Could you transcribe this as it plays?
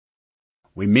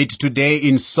We meet today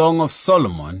in Song of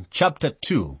Solomon, chapter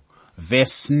 2,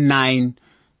 verse 9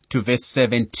 to verse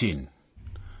 17.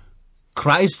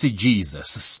 Christ Jesus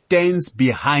stands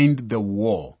behind the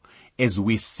wall as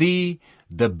we see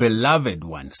the beloved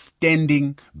one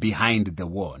standing behind the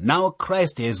wall. Now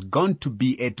Christ has gone to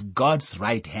be at God's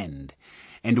right hand,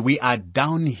 and we are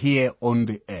down here on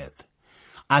the earth.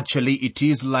 Actually, it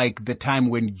is like the time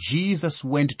when Jesus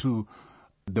went to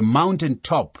the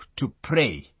mountaintop to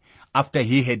pray after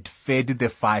he had fed the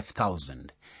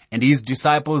 5,000. And his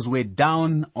disciples were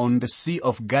down on the Sea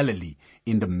of Galilee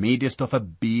in the midst of a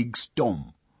big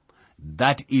storm.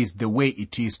 That is the way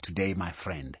it is today, my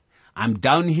friend. I'm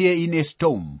down here in a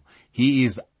storm. He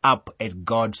is up at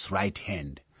God's right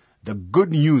hand. The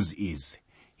good news is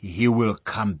he will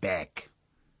come back.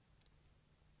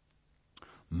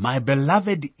 My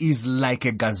beloved is like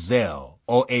a gazelle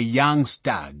or a young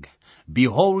stag.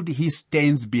 Behold, he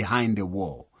stands behind the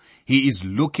wall. He is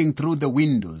looking through the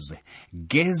windows,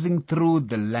 gazing through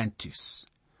the lattice.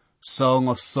 Song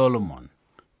of Solomon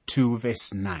 2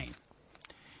 verse 9.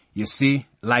 You see,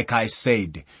 like I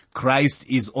said, Christ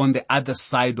is on the other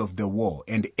side of the wall,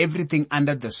 and everything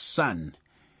under the sun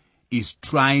is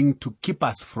trying to keep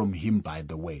us from him, by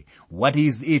the way. What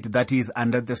is it that is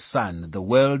under the sun? The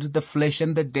world, the flesh,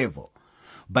 and the devil.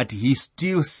 But he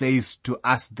still says to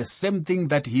us the same thing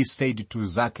that he said to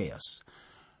Zacchaeus.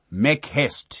 Make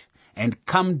haste and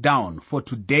come down, for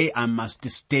today I must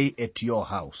stay at your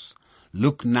house.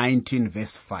 Luke 19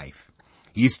 verse 5.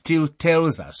 He still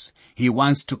tells us he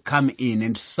wants to come in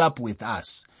and sup with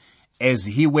us, as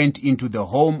he went into the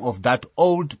home of that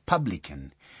old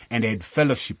publican and had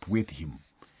fellowship with him.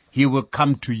 He will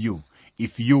come to you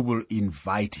if you will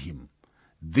invite him.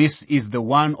 This is the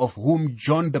one of whom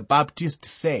John the Baptist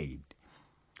said,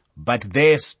 but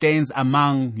there stands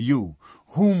among you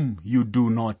whom you do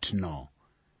not know.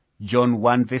 John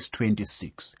 1 verse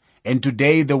 26. And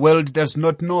today the world does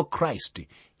not know Christ.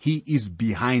 He is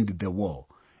behind the wall.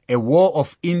 A war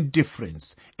of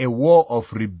indifference, a war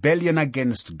of rebellion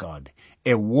against God,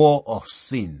 a war of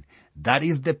sin. That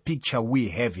is the picture we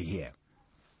have here.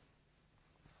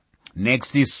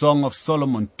 Next is Song of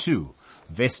Solomon 2,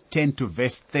 verse 10 to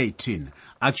verse 13.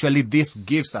 Actually, this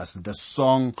gives us the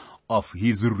song of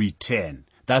his return.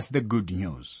 That's the good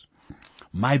news.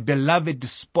 My beloved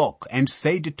spoke and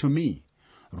said to me,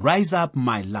 Rise up,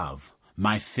 my love,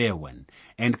 my fair one,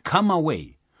 and come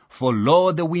away. For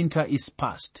lo, the winter is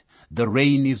past, the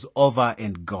rain is over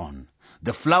and gone.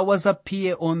 The flowers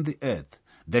appear on the earth,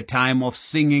 the time of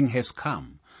singing has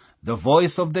come. The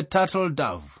voice of the turtle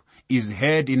dove is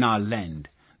heard in our land.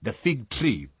 The fig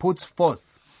tree puts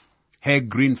forth her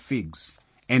green figs,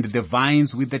 and the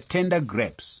vines with the tender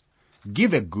grapes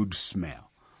give a good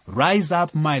smell. Rise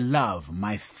up, my love,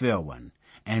 my fair one,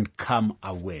 and come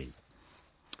away.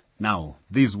 Now,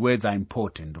 these words are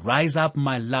important. Rise up,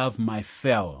 my love, my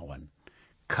fair one,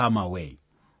 come away.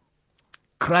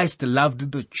 Christ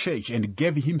loved the church and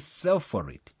gave himself for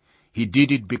it. He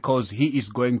did it because he is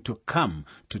going to come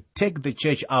to take the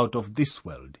church out of this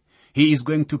world. He is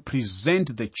going to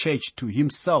present the church to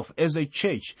himself as a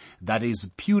church that is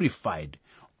purified.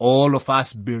 All of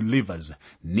us believers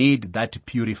need that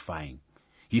purifying.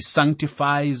 He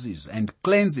sanctifies and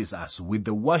cleanses us with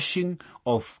the washing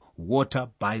of water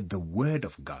by the word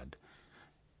of God.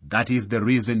 That is the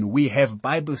reason we have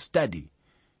Bible study.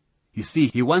 You see,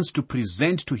 he wants to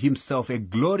present to himself a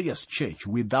glorious church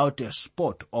without a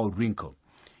spot or wrinkle.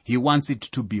 He wants it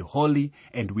to be holy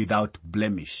and without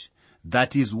blemish.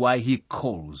 That is why he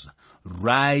calls,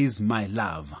 Rise, my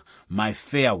love, my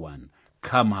fair one,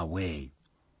 come away.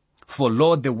 For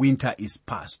lo, the winter is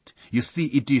past. You see,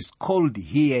 it is cold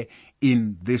here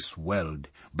in this world,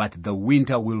 but the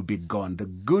winter will be gone. The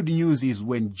good news is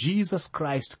when Jesus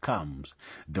Christ comes,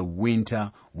 the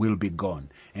winter will be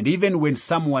gone. And even when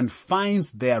someone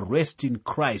finds their rest in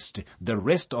Christ, the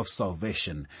rest of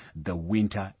salvation, the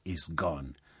winter is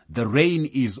gone. The rain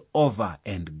is over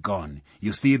and gone.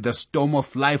 You see, the storm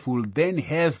of life will then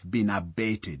have been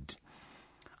abated.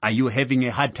 Are you having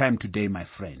a hard time today, my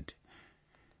friend?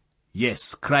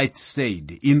 Yes, Christ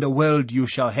said, in the world you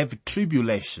shall have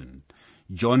tribulation.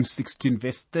 John 16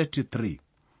 verse 33.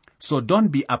 So don't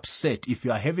be upset if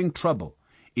you are having trouble.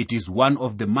 It is one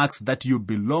of the marks that you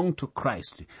belong to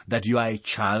Christ, that you are a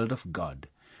child of God.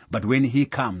 But when he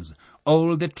comes,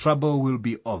 all the trouble will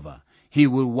be over. He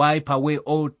will wipe away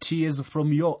all tears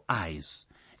from your eyes.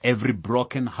 Every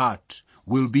broken heart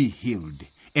will be healed.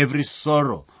 Every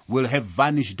sorrow will have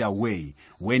vanished away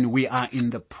when we are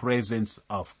in the presence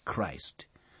of Christ.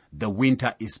 The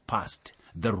winter is past.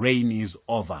 The rain is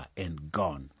over and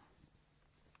gone.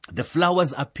 The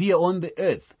flowers appear on the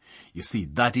earth. You see,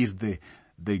 that is the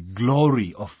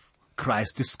glory of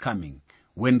Christ's coming.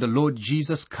 When the Lord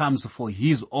Jesus comes for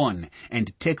his own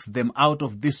and takes them out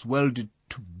of this world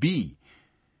to be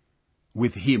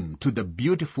with him to the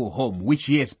beautiful home which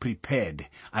he has prepared,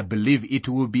 I believe it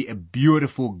will be a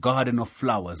beautiful garden of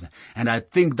flowers. And I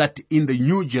think that in the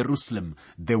New Jerusalem,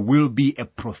 there will be a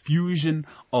profusion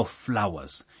of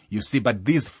flowers. You see, but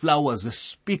these flowers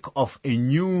speak of a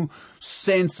new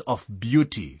sense of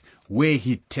beauty where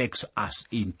he takes us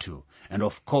into. And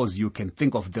of course, you can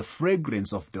think of the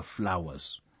fragrance of the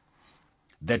flowers.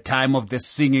 The time of the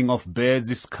singing of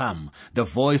birds is come. The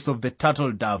voice of the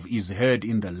turtle dove is heard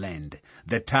in the land.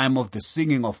 The time of the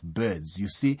singing of birds, you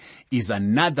see, is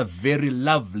another very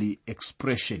lovely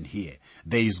expression here.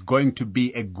 There is going to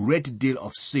be a great deal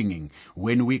of singing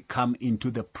when we come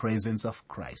into the presence of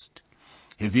Christ.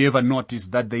 Have you ever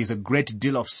noticed that there is a great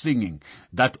deal of singing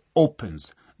that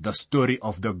opens the story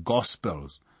of the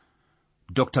Gospels?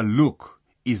 Dr. Luke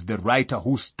is the writer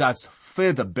who starts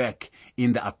further back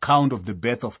in the account of the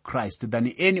birth of Christ than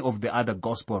any of the other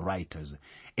gospel writers.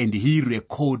 And he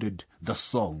recorded the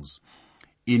songs.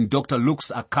 In Dr.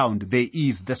 Luke's account, there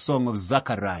is the song of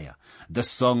Zechariah, the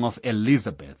song of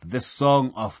Elizabeth, the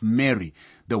song of Mary,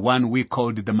 the one we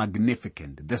called the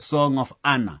Magnificat, the song of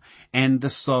Anna, and the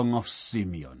song of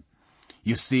Simeon.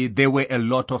 You see, there were a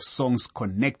lot of songs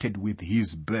connected with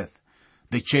his birth.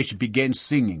 The church began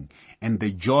singing, and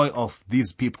the joy of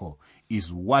these people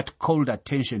is what called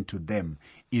attention to them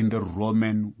in the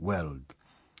Roman world.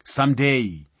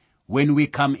 Someday, when we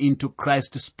come into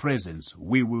Christ's presence,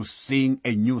 we will sing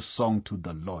a new song to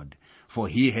the Lord, for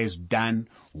he has done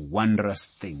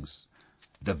wondrous things.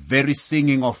 The very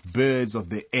singing of birds of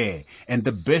the air and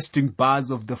the bursting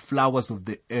buds of the flowers of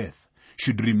the earth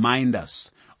should remind us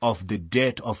of the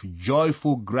debt of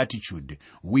joyful gratitude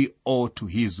we owe to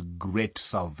his great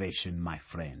salvation, my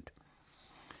friend.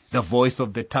 The voice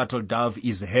of the turtle dove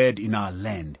is heard in our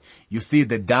land. You see,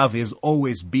 the dove has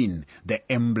always been the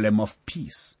emblem of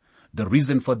peace. The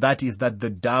reason for that is that the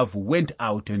dove went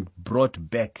out and brought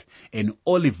back an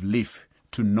olive leaf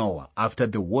to Noah after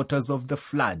the waters of the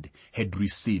flood had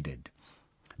receded.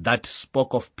 That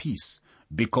spoke of peace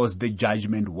because the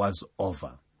judgment was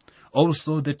over.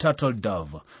 Also, the turtle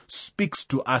dove speaks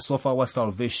to us of our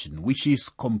salvation, which is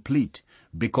complete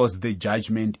because the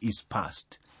judgment is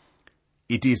past.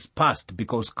 It is past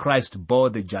because Christ bore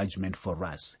the judgment for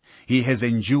us. He has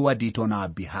endured it on our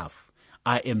behalf.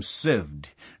 I am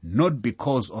saved, not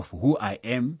because of who I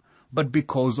am, but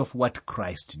because of what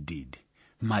Christ did.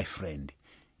 My friend,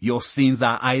 your sins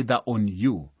are either on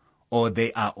you or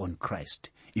they are on Christ.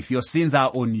 If your sins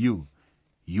are on you,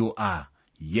 you are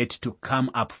yet to come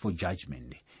up for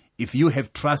judgment. If you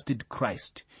have trusted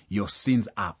Christ, your sins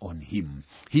are on him.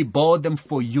 He bore them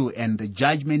for you and the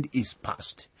judgment is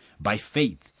past. By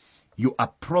faith, you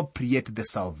appropriate the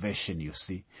salvation, you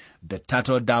see. The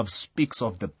turtle dove speaks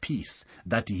of the peace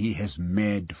that he has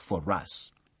made for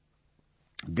us.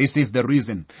 This is the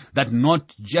reason that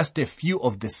not just a few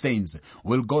of the saints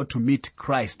will go to meet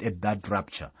Christ at that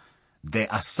rapture.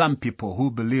 There are some people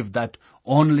who believe that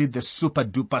only the super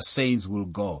duper saints will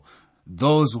go.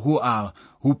 Those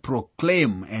who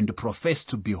proclaim and profess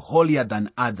to be holier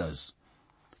than others.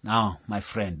 Now, my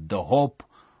friend, the hope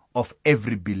of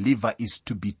every believer is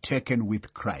to be taken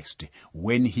with Christ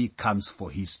when he comes for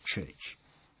his church.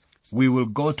 We will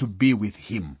go to be with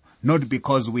him, not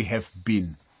because we have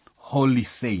been holy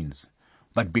saints,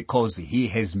 but because he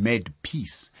has made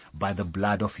peace by the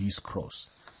blood of his cross.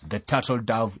 The turtle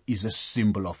dove is a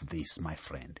symbol of this, my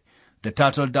friend. The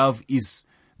turtle dove is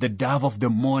the dove of the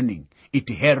morning. It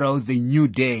heralds a new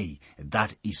day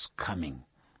that is coming.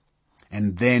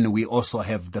 And then we also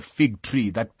have the fig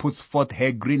tree that puts forth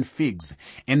her green figs,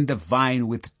 and the vine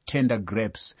with tender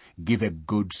grapes give a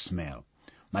good smell.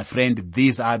 My friend,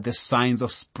 these are the signs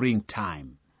of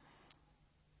springtime.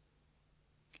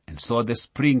 And so the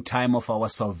springtime of our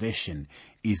salvation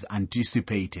is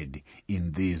anticipated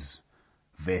in these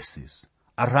verses.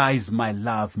 Arise, my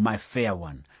love, my fair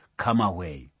one, come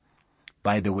away.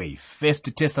 By the way, 1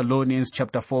 Thessalonians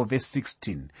chapter 4 verse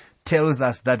 16 tells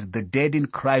us that the dead in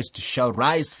Christ shall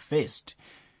rise first.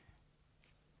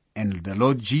 And the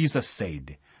Lord Jesus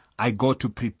said, I go to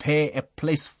prepare a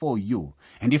place for you.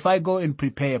 And if I go and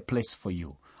prepare a place for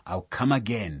you, I'll come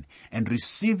again and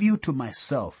receive you to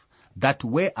myself, that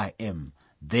where I am,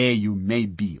 there you may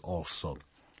be also.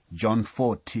 John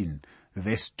 14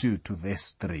 verse 2 to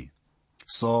verse 3.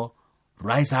 So,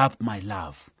 rise up, my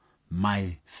love,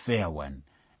 my fair one,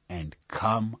 and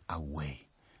come away.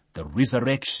 The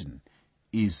resurrection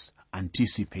is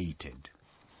anticipated.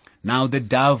 Now the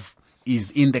dove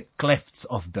is in the clefts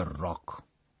of the rock.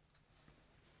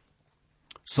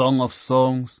 Song of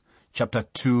Songs, chapter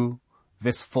 2,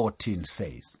 verse 14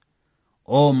 says,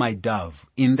 O my dove,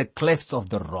 in the clefts of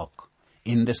the rock,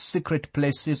 in the secret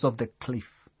places of the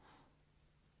cliff,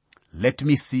 let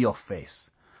me see your face.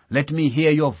 Let me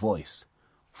hear your voice,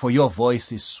 for your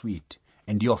voice is sweet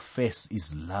and your face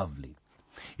is lovely.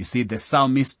 You see, the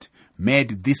psalmist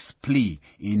made this plea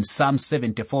in Psalm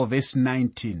 74 verse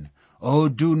 19. Oh,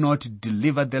 do not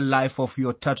deliver the life of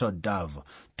your turtle dove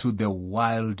to the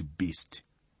wild beast.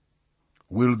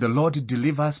 Will the Lord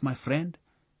deliver us, my friend?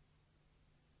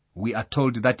 We are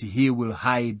told that he will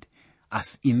hide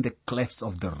us in the clefts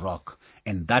of the rock,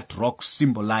 and that rock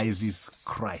symbolizes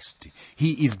Christ.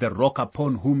 He is the rock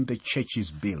upon whom the church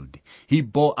is built. He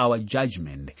bore our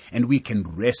judgment, and we can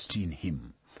rest in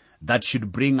him. That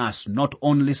should bring us not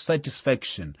only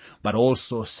satisfaction, but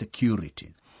also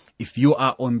security. If you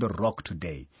are on the rock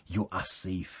today, you are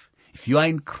safe. If you are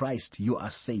in Christ, you are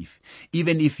safe.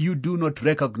 Even if you do not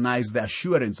recognize the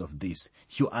assurance of this,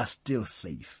 you are still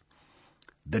safe.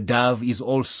 The dove is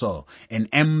also an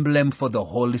emblem for the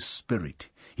Holy Spirit.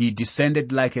 He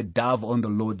descended like a dove on the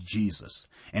Lord Jesus.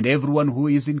 And everyone who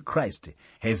is in Christ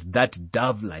has that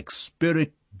dove-like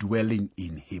spirit dwelling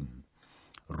in him.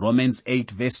 Romans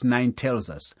 8 verse 9 tells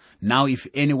us, now if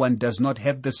anyone does not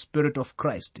have the Spirit of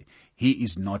Christ, he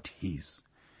is not his.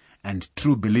 And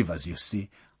true believers, you see,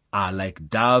 are like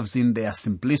doves in their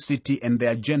simplicity and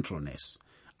their gentleness.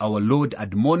 Our Lord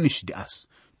admonished us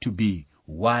to be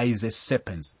wise as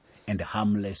serpents and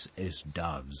harmless as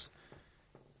doves.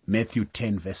 Matthew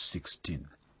 10 verse 16.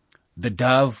 The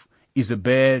dove is a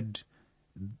bird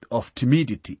of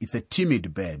timidity. It's a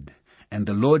timid bird. And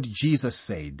the Lord Jesus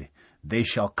said, they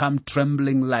shall come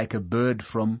trembling like a bird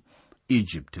from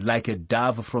Egypt, like a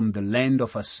dove from the land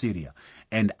of Assyria,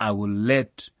 and I will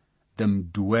let them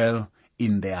dwell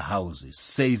in their houses,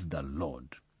 says the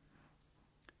Lord.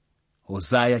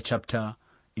 Hosea chapter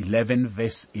 11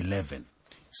 verse 11.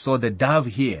 So the dove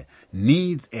here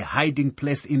needs a hiding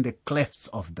place in the clefts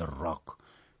of the rock.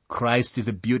 Christ is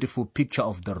a beautiful picture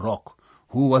of the rock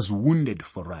who was wounded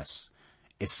for us.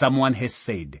 As someone has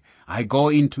said, I go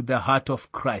into the heart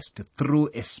of Christ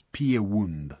through a spear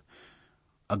wound.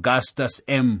 Augustus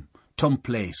M.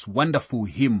 Tomplay's wonderful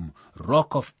hymn,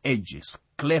 Rock of Ages,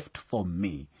 cleft for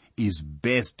me, is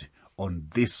based on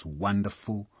this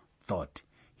wonderful thought.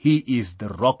 He is the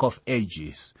Rock of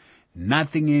Ages.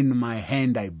 Nothing in my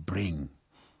hand I bring.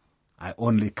 I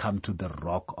only come to the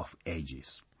Rock of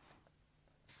Ages.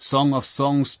 Song of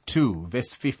Songs 2,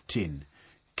 verse 15.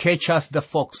 Catch us the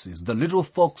foxes, the little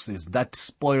foxes that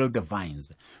spoil the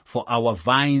vines, for our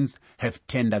vines have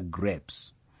tender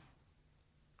grapes.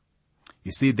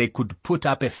 You see, they could put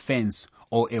up a fence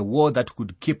or a wall that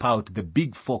could keep out the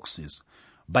big foxes,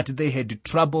 but they had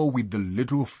trouble with the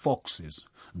little foxes.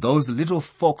 Those little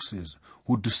foxes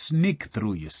would sneak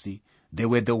through, you see. They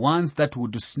were the ones that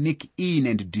would sneak in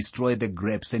and destroy the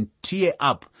grapes and tear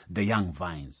up the young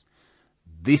vines.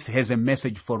 This has a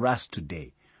message for us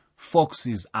today.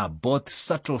 Foxes are both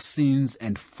subtle sins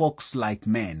and fox-like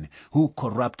men who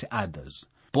corrupt others.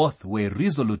 Both were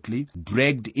resolutely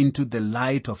dragged into the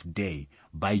light of day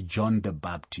by John the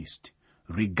Baptist.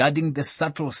 Regarding the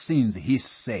subtle sins, he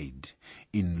said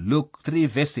in Luke 3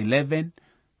 verse 11,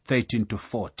 13 to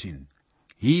 14,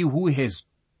 he who has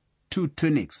 2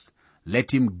 tunics,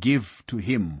 let him give to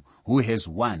him who has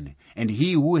 1, and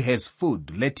he who has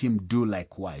food, let him do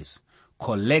likewise.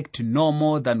 Collect no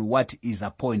more than what is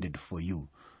appointed for you.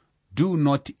 Do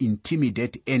not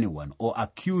intimidate anyone or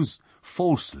accuse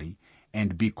falsely,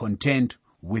 and be content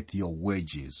with your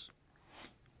wages.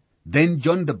 Then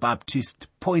John the Baptist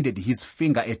pointed his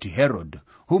finger at Herod,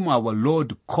 whom our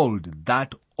Lord called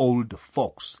that old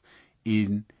fox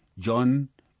in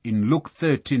Luke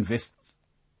 13 verse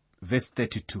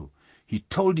 32. He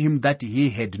told him that he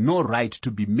had no right to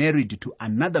be married to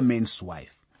another man's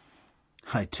wife.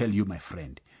 I tell you, my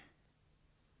friend,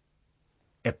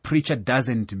 a preacher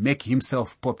doesn't make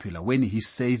himself popular when he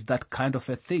says that kind of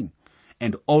a thing.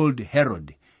 And old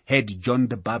Herod had John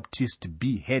the Baptist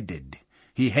beheaded.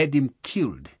 He had him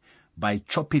killed by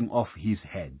chopping off his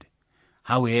head.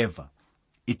 However,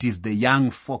 it is the young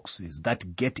foxes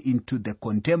that get into the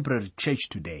contemporary church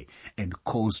today and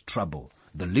cause trouble.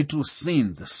 The little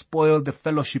sins spoil the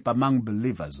fellowship among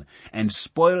believers and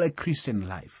spoil a Christian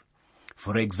life.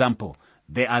 For example,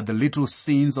 there are the little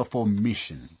sins of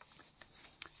omission.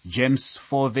 James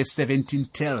 4 verse 17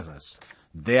 tells us,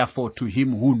 therefore to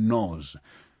him who knows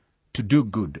to do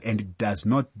good and does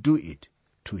not do it,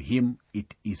 to him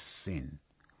it is sin.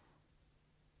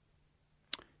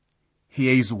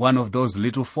 Here is one of those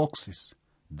little foxes.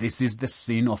 This is the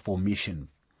sin of omission.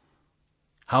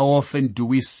 How often do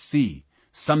we see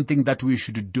something that we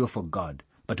should do for God,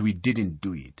 but we didn't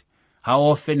do it? How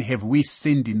often have we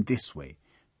sinned in this way?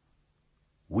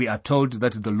 We are told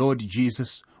that the Lord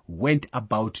Jesus went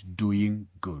about doing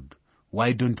good.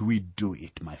 Why don't we do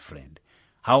it, my friend?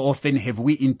 How often have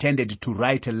we intended to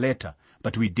write a letter,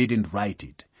 but we didn't write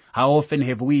it? How often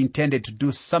have we intended to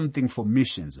do something for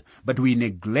missions, but we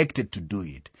neglected to do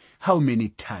it? How many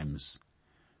times?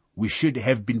 We should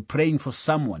have been praying for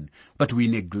someone, but we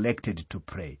neglected to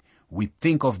pray. We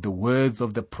think of the words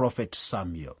of the prophet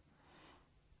Samuel.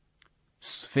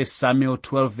 1 Samuel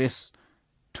 12 verse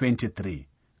 23.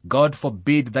 God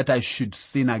forbid that I should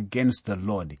sin against the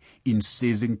Lord in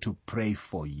ceasing to pray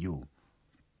for you.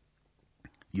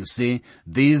 You see,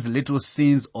 these little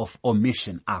sins of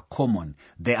omission are common.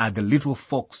 They are the little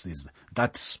foxes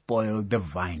that spoil the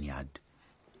vineyard.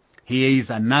 Here is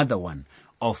another one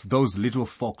of those little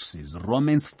foxes.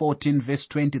 Romans 14 verse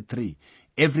 23.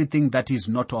 Everything that is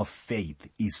not of faith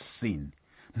is sin.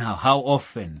 Now, how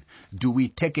often do we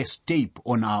take a step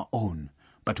on our own,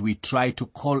 but we try to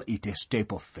call it a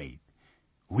step of faith?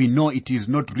 We know it is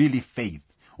not really faith.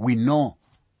 We know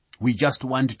we just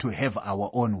want to have our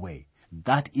own way.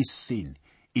 That is sin.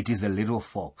 It is a little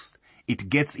fox. It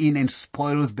gets in and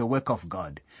spoils the work of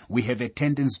God. We have a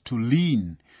tendency to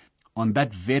lean on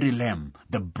that very lamb,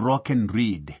 the broken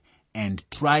reed, and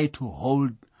try to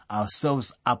hold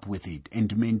ourselves up with it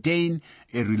and maintain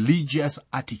a religious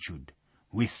attitude.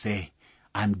 We say,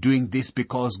 I'm doing this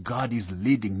because God is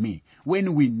leading me,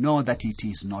 when we know that it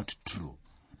is not true.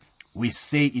 We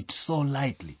say it so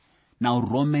lightly. Now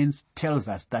Romans tells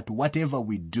us that whatever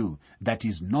we do that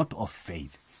is not of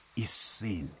faith is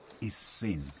sin,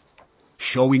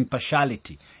 Showing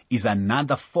partiality is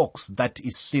another fox that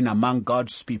is seen among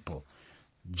God's people.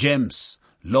 James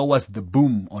lowers the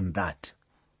boom on that.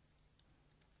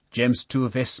 James 2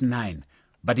 verse 9.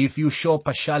 But if you show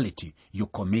partiality, you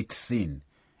commit sin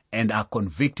and are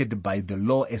convicted by the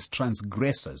law as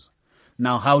transgressors.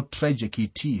 Now how tragic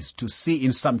it is to see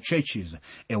in some churches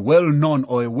a well-known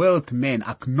or a wealthy man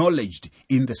acknowledged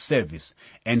in the service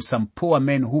and some poor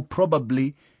man who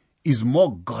probably is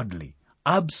more godly,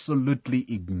 absolutely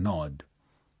ignored.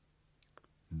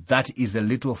 That is a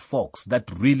little fox that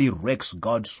really wrecks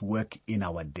God's work in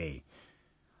our day.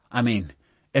 I mean,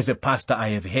 as a pastor, I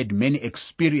have had many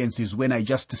experiences when I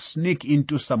just sneak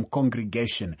into some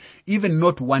congregation, even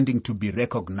not wanting to be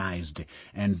recognized.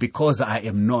 And because I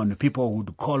am known, people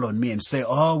would call on me and say,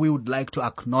 oh, we would like to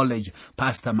acknowledge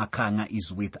Pastor Makanga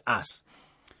is with us.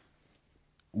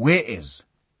 Whereas,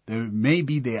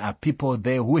 maybe there are people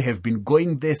there who have been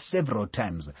going there several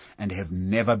times and have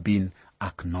never been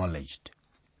acknowledged.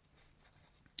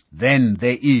 Then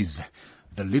there is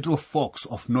the little fox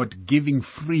of not giving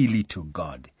freely to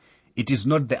God. It is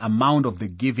not the amount of the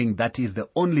giving that is the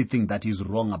only thing that is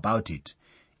wrong about it.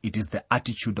 It is the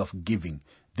attitude of giving,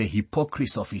 the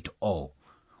hypocrisy of it all.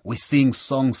 We sing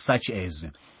songs such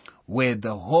as, were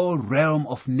the whole realm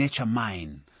of nature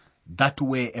mine, that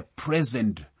were a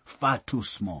present far too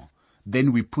small,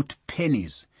 then we put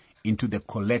pennies into the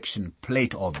collection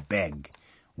plate or bag.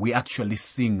 We actually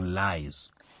sing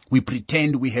lies. We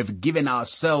pretend we have given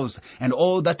ourselves and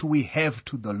all that we have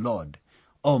to the Lord.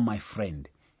 Oh, my friend,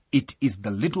 it is the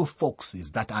little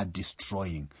foxes that are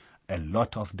destroying a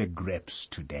lot of the grapes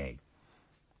today.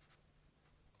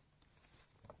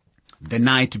 The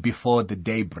night before the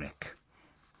daybreak.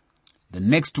 The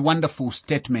next wonderful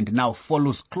statement now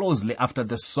follows closely after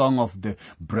the song of the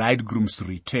bridegroom's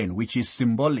return, which is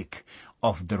symbolic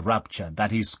of the rapture,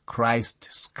 that is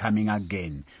Christ's coming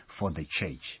again for the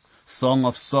church. Song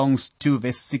of Songs 2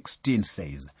 verse 16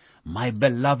 says, my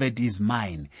beloved is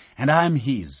mine, and I am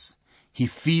his. He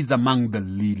feeds among the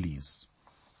lilies.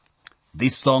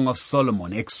 This Song of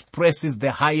Solomon expresses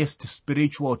the highest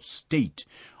spiritual state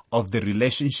of the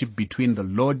relationship between the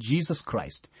Lord Jesus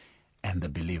Christ and the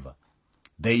believer.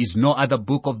 There is no other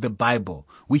book of the Bible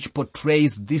which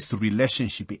portrays this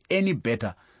relationship any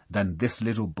better than this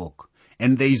little book.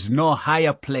 And there is no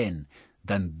higher plan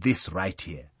than this right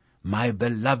here. My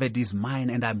beloved is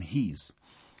mine and I'm his.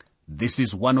 This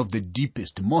is one of the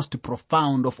deepest, most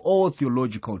profound of all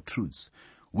theological truths,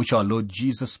 which our Lord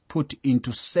Jesus put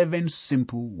into 7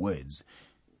 simple words.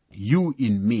 You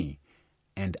in me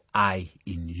and I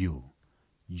in you.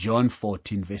 John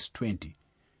 14 verse 20.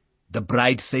 The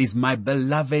bride says, my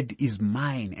beloved is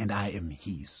mine and I am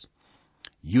his.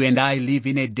 You and I live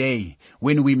in a day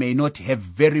when we may not have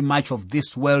very much of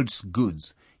this world's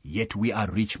goods, yet we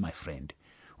are rich, my friend.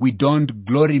 We don't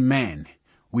glory man,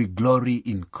 we glory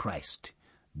in Christ.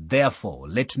 Therefore,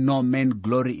 let no man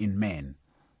glory in man.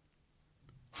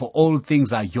 For all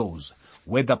things are yours,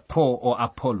 whether Paul or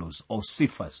Apollos or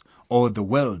Cephas or the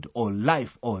world or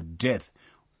life or death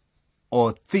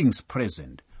or things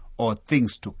present or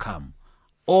things to come.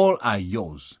 All are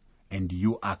yours, and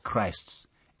you are Christ's,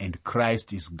 and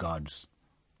Christ is God's.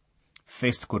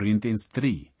 1 Corinthians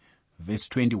 3, verse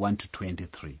 21 to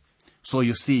 23. So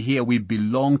you see here, we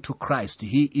belong to Christ.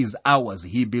 He is ours.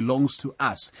 He belongs to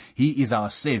us. He is our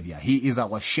Savior. He is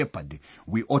our shepherd.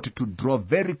 We ought to draw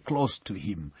very close to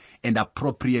Him and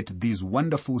appropriate these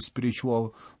wonderful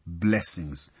spiritual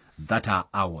blessings that are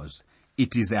ours.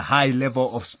 It is a high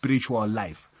level of spiritual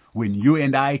life when you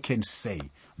and I can say,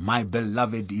 my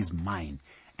beloved is mine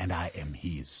and I am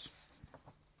His.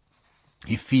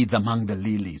 He feeds among the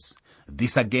lilies.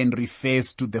 This again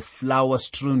refers to the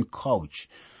flower-strewn couch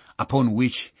upon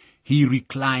which He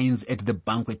reclines at the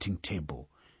banqueting table.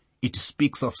 It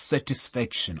speaks of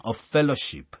satisfaction, of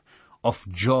fellowship, of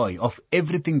joy, of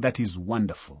everything that is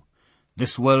wonderful.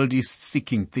 This world is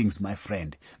seeking things, my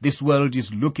friend. This world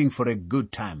is looking for a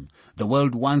good time. The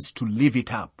world wants to live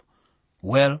it up.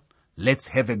 Well, let's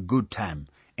have a good time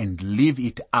and live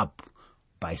it up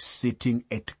by sitting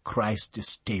at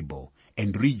Christ's table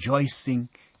and rejoicing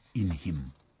in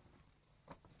Him.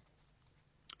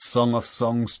 Song of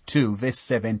Songs 2, verse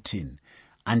 17.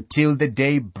 Until the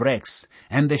day breaks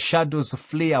and the shadows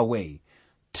flee away,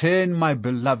 turn, my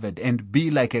beloved, and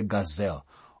be like a gazelle,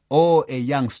 or a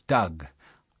young stag,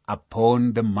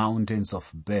 upon the mountains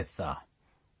of Bether.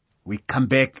 We come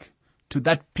back to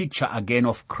that picture again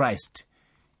of Christ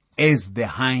as the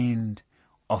hind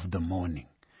of the morning.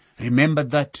 Remember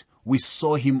that we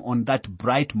saw Him on that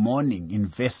bright morning in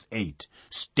verse 8,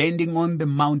 standing on the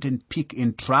mountain peak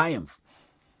in triumph.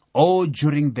 All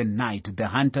during the night the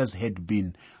hunters had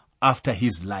been after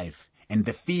His life, and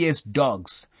the fierce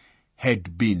dogs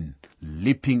had been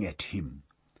leaping at Him.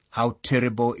 How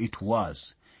terrible it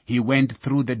was. He went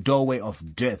through the doorway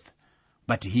of death,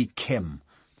 but He came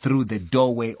through the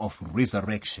doorway of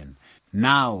resurrection.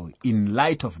 Now, in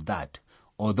light of that,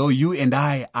 although you and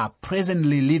I are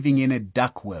presently living in a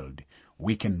dark world,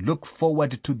 we can look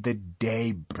forward to the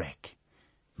daybreak.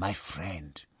 My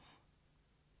friend,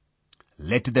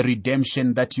 let the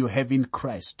redemption that you have in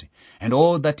Christ and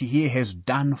all that He has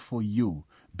done for you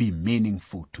be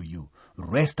meaningful to you.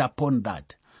 Rest upon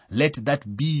that. Let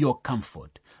that be your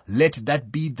comfort. Let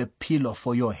that be the pillow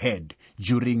for your head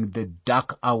during the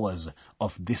dark hours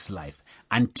of this life,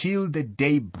 until the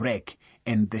day break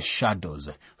and the shadows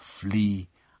flee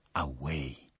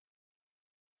away.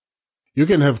 You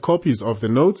can have copies of the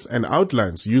notes and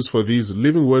outlines used for these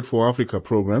Living Word for Africa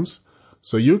programs,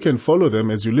 so you can follow them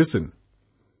as you listen.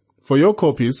 For your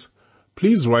copies,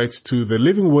 please write to the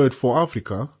Living Word for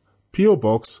Africa, P.O.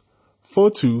 Box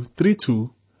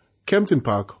 4232, Kempton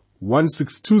Park,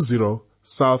 1620,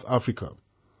 South Africa.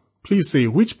 Please say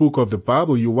which book of the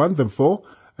Bible you want them for,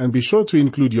 and be sure to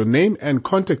include your name and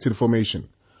contact information.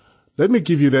 Let me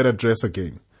give you that address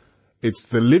again. It's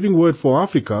the Living Word for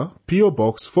Africa, P.O.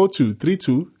 Box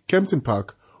 4232, Kempton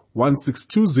Park,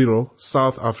 1620,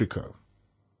 South Africa.